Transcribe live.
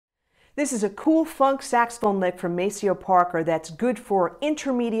This is a cool funk saxophone lick from Maceo Parker that's good for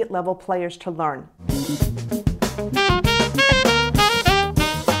intermediate level players to learn.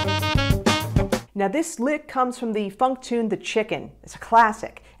 Now this lick comes from the funk tune The Chicken. It's a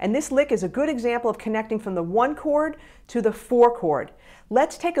classic. And this lick is a good example of connecting from the 1 chord to the 4 chord.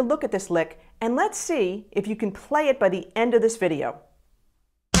 Let's take a look at this lick and let's see if you can play it by the end of this video.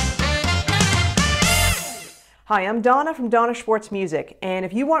 Hi, I'm Donna from Donna Schwartz Music, and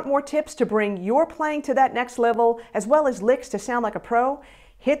if you want more tips to bring your playing to that next level, as well as licks to sound like a pro,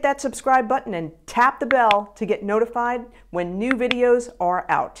 hit that subscribe button and tap the bell to get notified when new videos are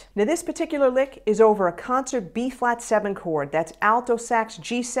out. Now this particular lick is over a concert B-flat 7 chord. That's alto sax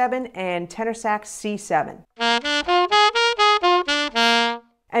G7 and tenor sax C7.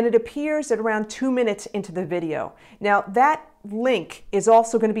 And it appears at around 2 minutes into the video. Now that link is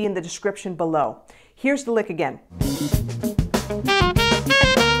also going to be in the description below. Here's the lick again.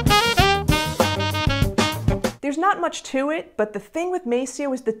 There's not much to it, but the thing with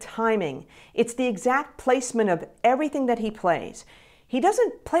Maceo is the timing. It's the exact placement of everything that he plays. He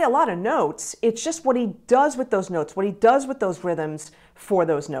doesn't play a lot of notes, it's just what he does with those notes, what he does with those rhythms for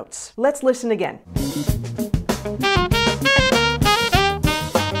those notes. Let's listen again.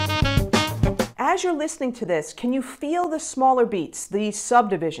 As you're listening to this, can you feel the smaller beats, the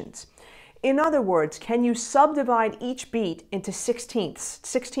subdivisions? In other words, can you subdivide each beat into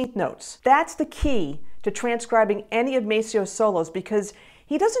 16th notes? That's the key to transcribing any of Maceo's solos, because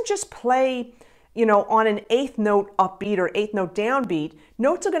he doesn't just play, on an 8th note upbeat or 8th note downbeat.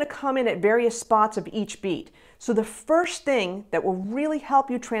 Notes are going to come in at various spots of each beat. So the first thing that will really help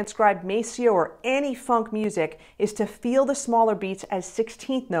you transcribe Maceo or any funk music is to feel the smaller beats as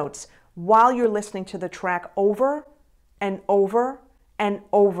 16th notes while you're listening to the track over and over and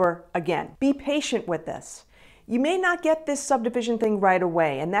over again. Be patient with this. You may not get this subdivision thing right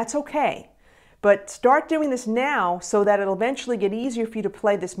away, and that's okay. But start doing this now so that it'll eventually get easier for you to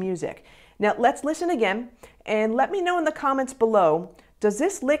play this music. Now let's listen again, and let me know in the comments below, does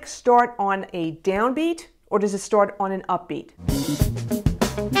this lick start on a downbeat or does it start on an upbeat?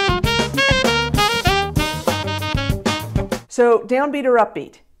 So downbeat or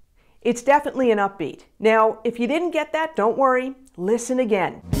upbeat? It's definitely an upbeat. Now, if you didn't get that, don't worry, listen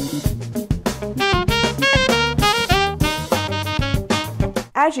again.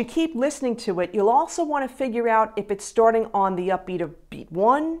 As you keep listening to it, you'll also want to figure out if it's starting on the upbeat of beat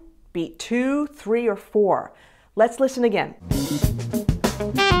 1, beat 2, 3, or 4. Let's listen again.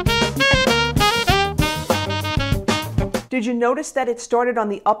 Did you notice that it started on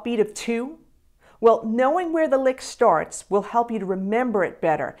the upbeat of 2? Well, knowing where the lick starts will help you to remember it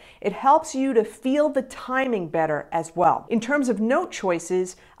better. It helps you to feel the timing better as well. In terms of note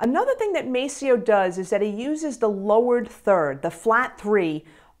choices, another thing that Maceo does is that he uses the lowered third, the flat 3,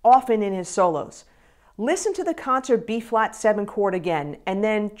 often in his solos. Listen to the concert B-flat 7 chord again, and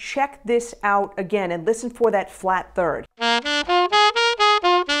then check this out again and listen for that flat third.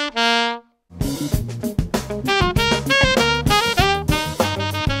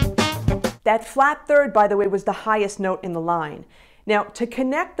 That flat third, by the way, was the highest note in the line. Now, to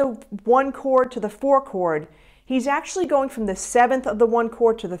connect the 1 chord to the 4 chord, he's actually going from the 7th of the 1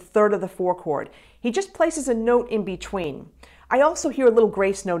 chord to the 3rd of the 4 chord. He just places a note in between. I also hear a little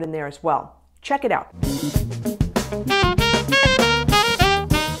grace note in there as well. Check it out.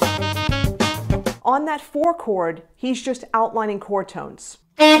 On that 4 chord, he's just outlining chord tones.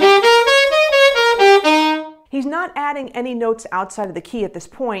 He's not adding any notes outside of the key at this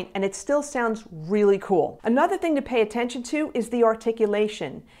point, and it still sounds really cool. Another thing to pay attention to is the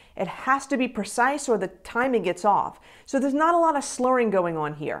articulation. It has to be precise or the timing gets off. So there's not a lot of slurring going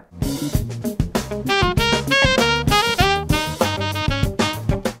on here.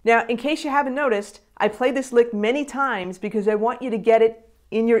 Now, in case you haven't noticed, I play this lick many times because I want you to get it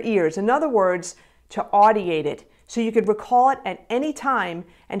in your ears. In other words, to audiate it, so you could recall it at any time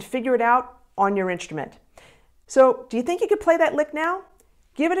and figure it out on your instrument. So, do you think you could play that lick now?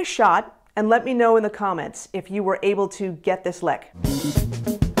 Give it a shot and let me know in the comments if you were able to get this lick.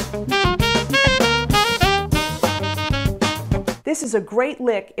 This is a great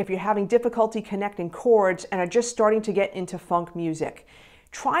lick if you're having difficulty connecting chords and are just starting to get into funk music.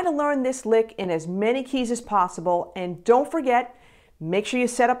 Try to learn this lick in as many keys as possible, and don't forget, make sure you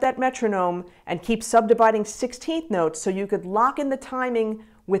set up that metronome and keep subdividing 16th notes so you could lock in the timing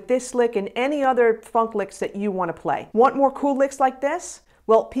with this lick and any other funk licks that you want to play. Want more cool licks like this?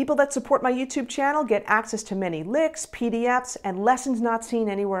 Well, people that support my YouTube channel get access to many licks, PDFs, and lessons not seen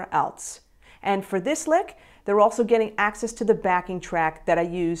anywhere else. And for this lick, They're also getting access to the backing track that I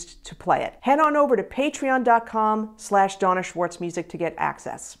used to play it. Head on over to patreon.com/Donna Schwartz Music to get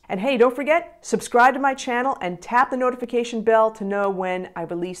access. And hey, don't forget, subscribe to my channel and tap the notification bell to know when I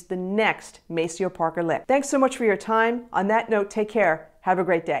release the next Maceo Parker lick. Thanks so much for your time. On that note, take care. Have a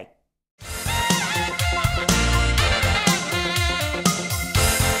great day.